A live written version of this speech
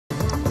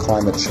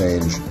climate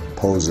change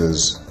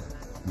poses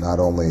not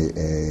only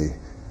a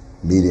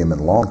medium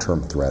and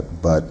long-term threat,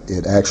 but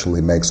it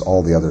actually makes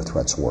all the other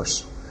threats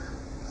worse.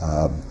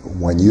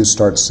 When you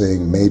start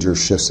seeing major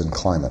shifts in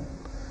climate,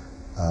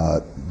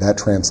 that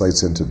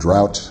translates into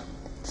drought,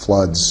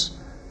 floods,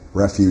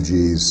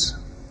 refugees,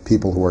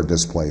 people who are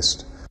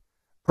displaced.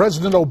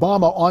 President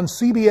Obama on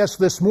CBS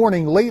This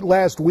Morning late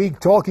last week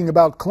talking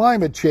about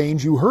climate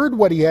change. You heard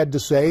what he had to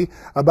say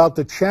about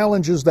the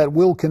challenges that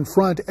will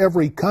confront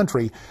every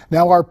country.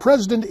 Now, our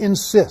president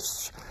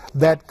insists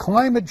that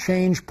climate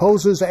change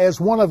poses as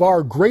one of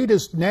our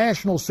greatest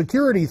national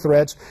security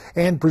threats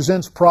and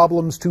presents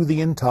problems to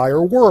the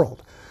entire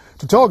world.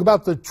 To talk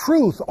about the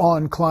truth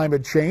on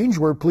climate change,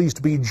 we're pleased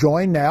to be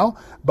joined now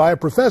by a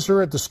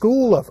professor at the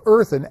School of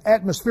Earth and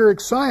Atmospheric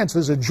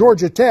Sciences at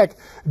Georgia Tech,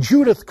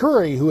 Judith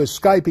Curry, who is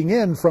Skyping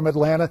in from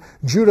Atlanta.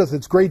 Judith,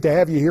 it's great to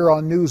have you here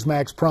on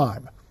Newsmax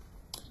Prime.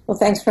 Well,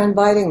 thanks for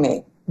inviting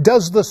me.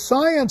 Does the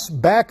science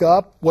back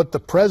up what the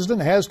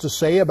president has to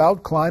say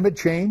about climate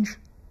change?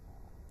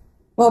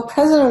 Well,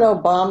 President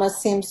Obama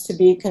seems to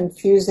be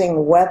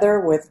confusing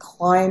weather with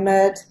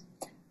climate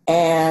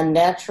and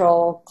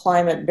natural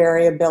climate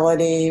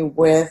variability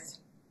with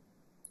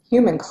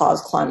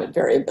human-caused climate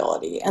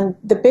variability. And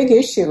the big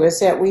issue is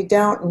that we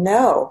don't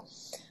know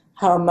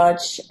how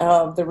much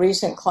of the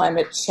recent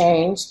climate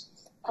change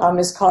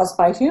is caused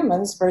by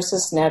humans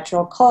versus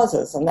natural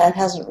causes, and that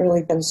hasn't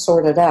really been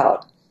sorted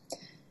out.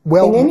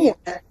 Well, in any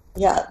event,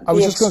 yeah. I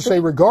was just going to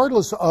say,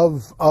 regardless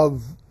of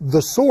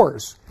the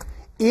source,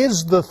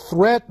 is the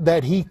threat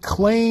that he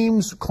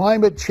claims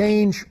climate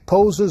change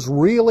poses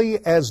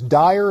really as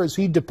dire as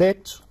he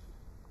depicts?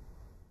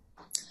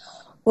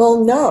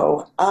 Well,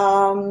 no.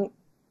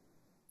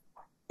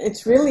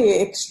 It's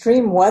really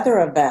extreme weather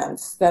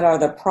events that are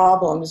the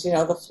problems, you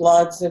know, the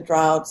floods, the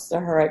droughts, the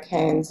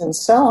hurricanes, and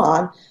so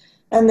on.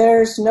 And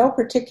there's no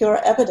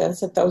particular evidence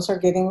that those are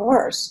getting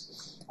worse.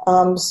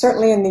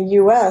 Certainly in the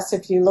U.S.,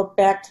 if you look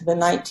back to the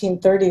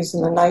 1930s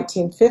and the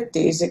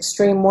 1950s,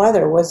 extreme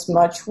weather was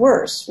much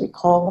worse. We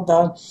call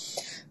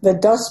the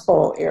Dust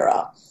Bowl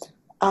era.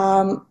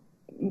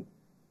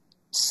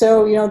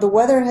 So, you know, the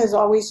weather has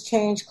always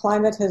changed,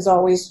 climate has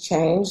always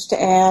changed,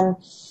 and,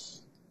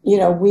 you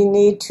know, we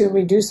need to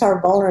reduce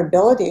our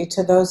vulnerability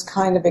to those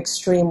kind of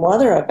extreme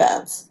weather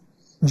events.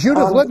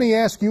 Judith, let me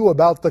ask you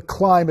about the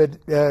climate,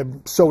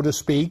 so to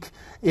speak,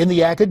 in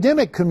the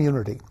academic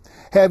community.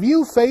 Have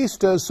you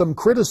faced some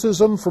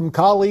criticism from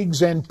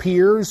colleagues and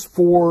peers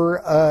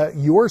for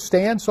your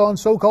stance on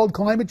so-called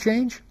climate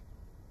change?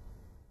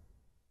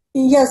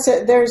 Yes,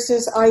 there's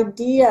this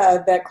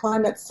idea that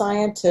climate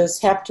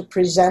scientists have to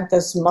present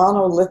this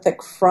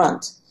monolithic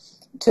front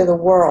to the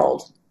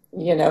world,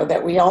 you know,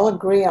 that we all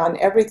agree on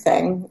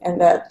everything and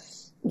that,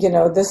 you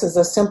know, this is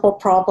a simple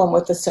problem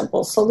with a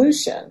simple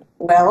solution.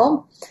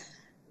 Well,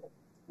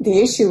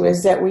 the issue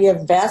is that we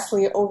have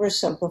vastly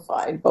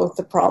oversimplified both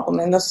the problem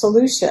and the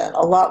solution.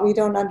 A lot we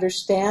don't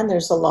understand,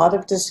 there's a lot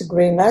of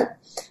disagreement,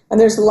 and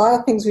there's a lot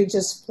of things we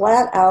just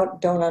flat out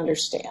don't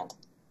understand.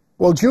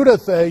 Well,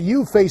 Judith,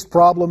 you face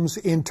problems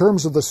in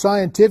terms of the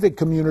scientific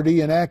community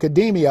and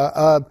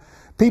academia.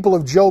 People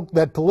have joked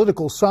that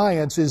political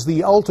science is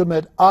the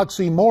ultimate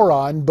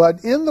oxymoron,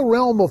 but in the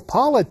realm of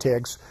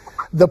politics,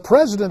 the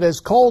president has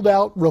called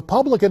out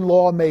Republican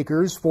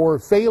lawmakers for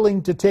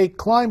failing to take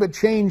climate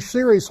change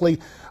seriously.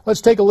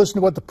 Let's take a listen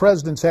to what the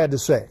president's had to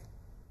say.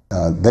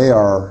 They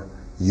are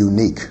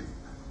unique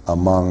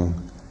among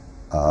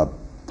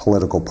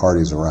political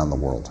parties around the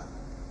world,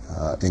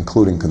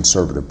 including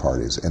conservative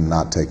parties, in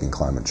not taking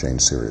climate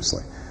change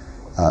seriously.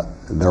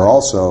 They're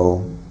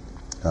also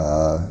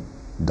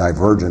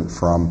divergent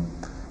from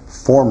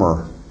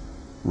former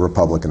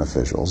Republican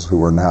officials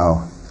who are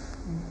now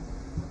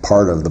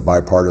part of the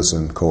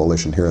bipartisan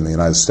coalition here in the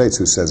United States,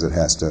 who says it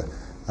has to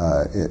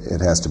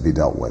be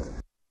dealt with.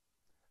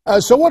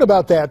 So what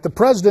about that? The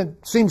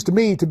president seems to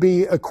me to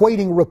be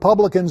equating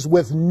Republicans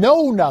with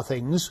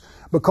know-nothings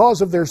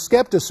because of their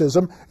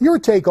skepticism. Your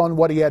take on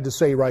what he had to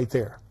say right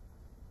there?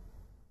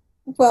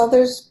 Well,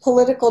 there's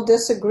political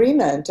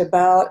disagreement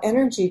about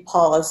energy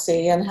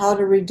policy and how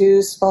to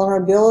reduce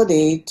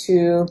vulnerability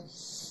to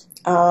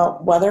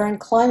weather and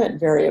climate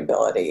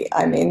variability.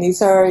 I mean,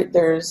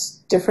 there's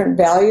different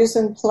values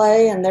in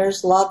play, and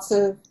there's lots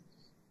of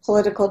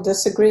political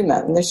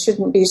disagreement, and this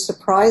shouldn't be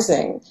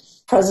surprising.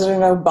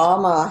 President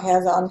Obama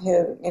has on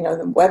his,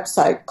 the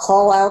website,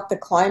 call out the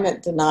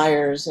climate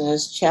deniers, and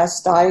is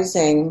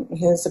chastising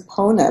his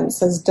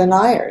opponents as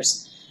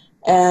deniers.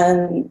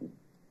 And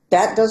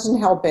that doesn't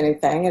help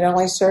anything. It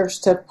only serves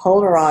to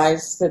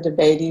polarize the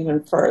debate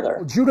even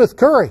further. Judith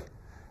Curry,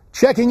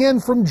 checking in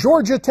from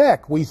Georgia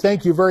Tech. We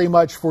thank you very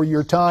much for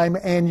your time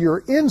and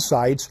your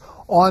insights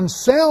on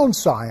sound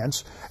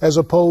science as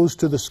opposed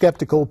to the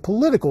skeptical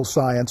political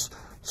science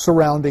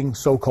surrounding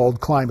so-called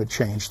climate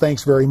change.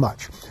 Thanks very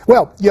much.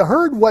 Well, you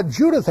heard what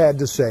Judith had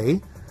to say.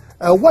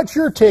 What's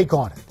your take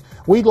on it?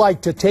 We'd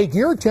like to take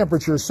your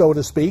temperature, so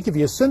to speak, if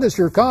you send us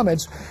your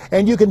comments,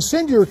 and you can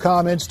send your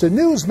comments to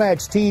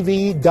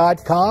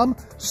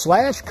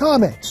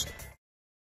newsmaxtv.com/comments.